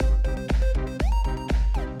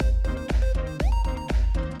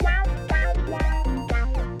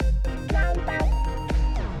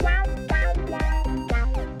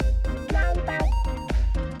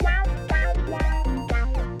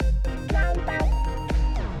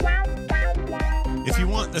if you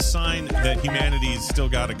want a sign that humanity's still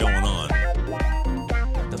got it going on.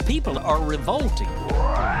 The people are revolting.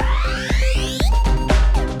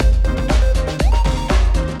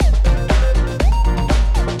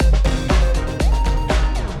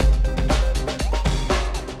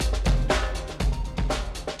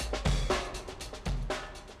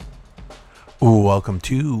 Welcome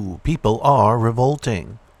to People Are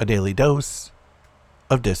Revolting, a daily dose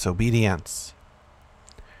of disobedience.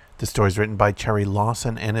 The story is written by Cherry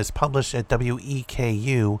Lawson and is published at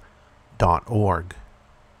weku.org.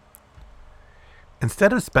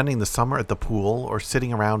 Instead of spending the summer at the pool or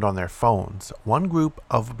sitting around on their phones, one group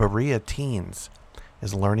of Berea teens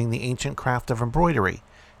is learning the ancient craft of embroidery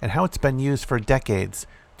and how it's been used for decades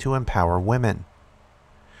to empower women.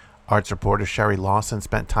 Arts reporter Sherry Lawson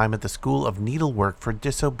spent time at the School of Needlework for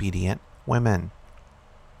Disobedient Women.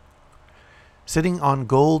 Sitting on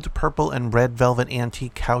gold, purple, and red velvet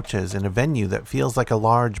antique couches in a venue that feels like a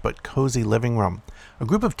large but cozy living room, a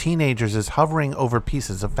group of teenagers is hovering over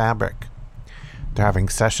pieces of fabric. They're having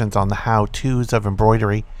sessions on the how-tos of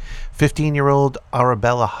embroidery. 15-year-old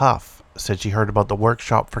Arabella Huff said she heard about the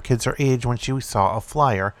workshop for kids her age when she saw a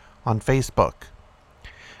flyer on Facebook.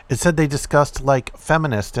 It said they discussed like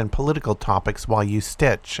feminist and political topics while you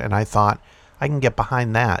stitch, and I thought, I can get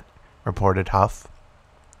behind that, reported Huff.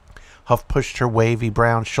 Huff pushed her wavy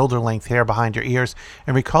brown shoulder-length hair behind her ears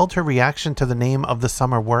and recalled her reaction to the name of the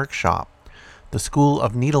summer workshop, the School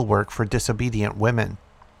of Needlework for Disobedient Women.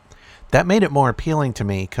 That made it more appealing to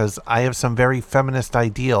me because I have some very feminist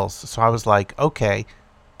ideals, so I was like, okay,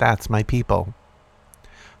 that's my people.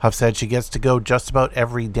 Huff said she gets to go just about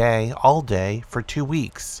every day, all day, for 2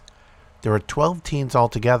 weeks. There are 12 teens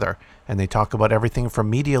altogether, and they talk about everything from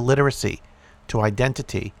media literacy to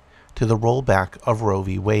identity to the rollback of Roe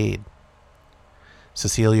v. Wade.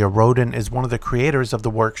 Cecilia Roden is one of the creators of the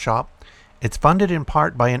workshop. It's funded in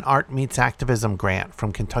part by an Art Meets Activism grant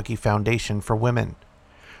from Kentucky Foundation for Women.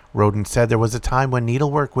 Roden said there was a time when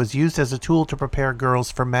needlework was used as a tool to prepare girls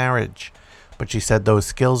for marriage, but she said those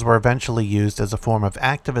skills were eventually used as a form of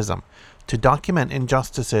activism to document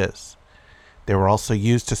injustices. They were also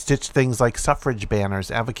used to stitch things like suffrage banners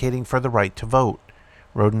advocating for the right to vote.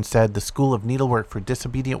 Roden said the School of Needlework for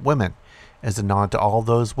Disobedient Women is a nod to all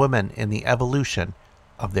those women in the evolution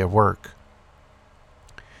of their work.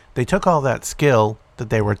 They took all that skill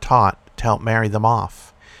that they were taught to help marry them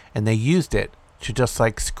off, and they used it to just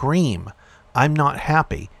like scream, "I'm not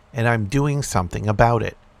happy and I'm doing something about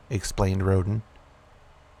it," explained Roden.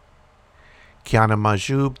 Kiana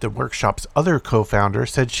Majoub, the workshop's other co-founder,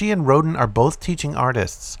 said she and Roden are both teaching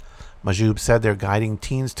artists. Majoub said they're guiding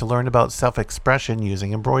teens to learn about self-expression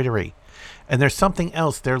using embroidery. And there's something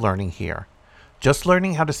else they're learning here. Just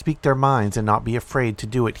learning how to speak their minds and not be afraid to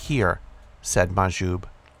do it here, said Majoub.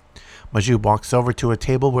 Majoub walks over to a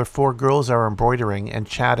table where 4 girls are embroidering and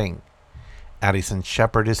chatting. Addison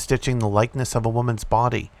Shepard is stitching the likeness of a woman's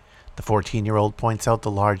body. The 14-year-old points out the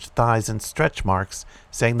large thighs and stretch marks,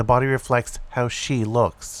 saying the body reflects how she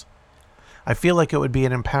looks. I feel like it would be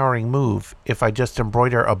an empowering move if I just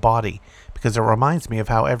embroider a body, because it reminds me of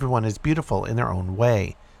how everyone is beautiful in their own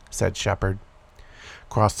way, said Shepard.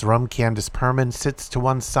 Across the room, Candace Perman sits to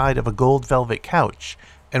one side of a gold velvet couch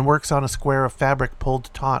and works on a square of fabric pulled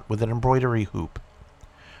taut with an embroidery hoop.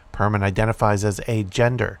 Perman identifies as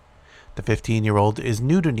agender. The 15-year-old is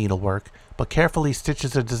new to needlework, but carefully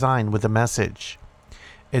stitches a design with a message.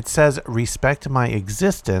 It says, "Respect my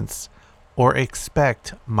existence," or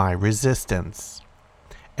 "Expect my resistance."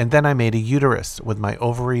 And then I made a uterus with my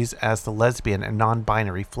ovaries as the lesbian and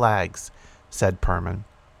non-binary flags, said Perman.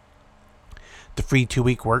 The free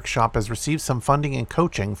 2-week workshop has received some funding and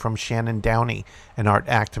coaching from Shannon Downey, an art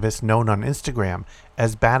activist known on Instagram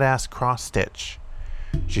as Badass Cross Stitch.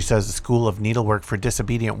 She says the School of Needlework for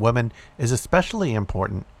Disobedient Women is especially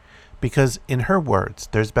important because, in her words,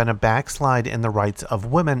 there's been a backslide in the rights of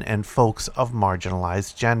women and folks of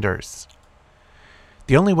marginalized genders.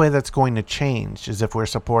 The only way that's going to change is if we're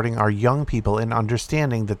supporting our young people in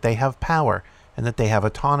understanding that they have power and that they have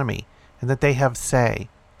autonomy and that they have say,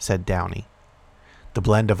 said Downey. The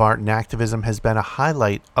blend of art and activism has been a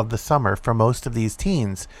highlight of the summer for most of these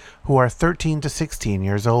teens who are 13 to 16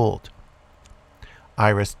 years old.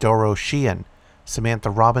 Iris Doro Sheehan, Samantha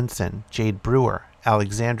Robinson, Jade Brewer,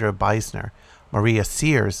 Alexandra Beisner, Maria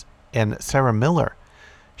Sears, and Sarah Miller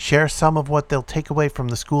share some of what they'll take away from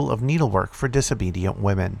the School of Needlework for Disobedient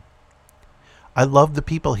Women. I love the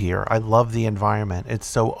people here. I love the environment. It's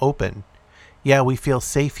so open. Yeah, we feel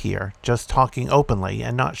safe here, just talking openly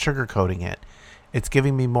and not sugarcoating it. It's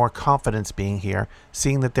giving me more confidence being here,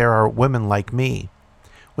 seeing that there are women like me.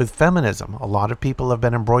 With feminism, a lot of people have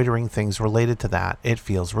been embroidering things related to that. It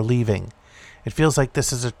feels relieving. It feels like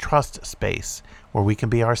this is a trust space where we can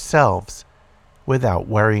be ourselves without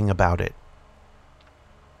worrying about it.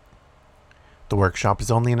 The workshop is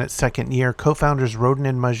only in its second year. Co-founders Roden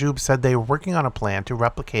and Mahjoub said they were working on a plan to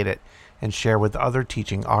replicate it and share with other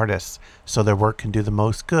teaching artists so their work can do the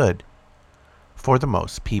most good for the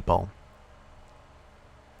most people.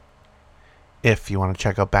 If you want to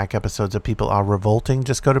check out back episodes of People Are Revolting,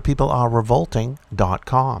 just go to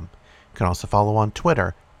peoplearerevolting.com. You can also follow on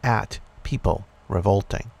Twitter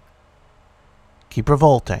 @PeopleRevolting. Keep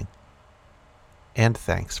revolting, and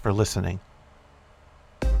thanks for listening.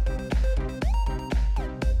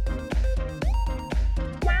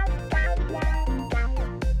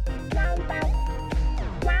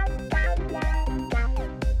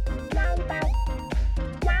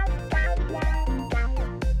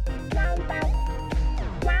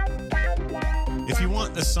 If you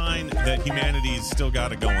want a sign that humanity's still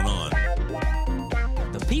got it going on,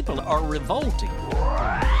 The people are revolting.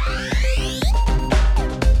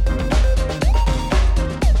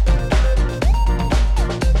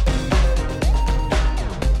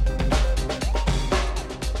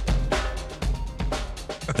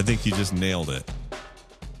 I think you just nailed it.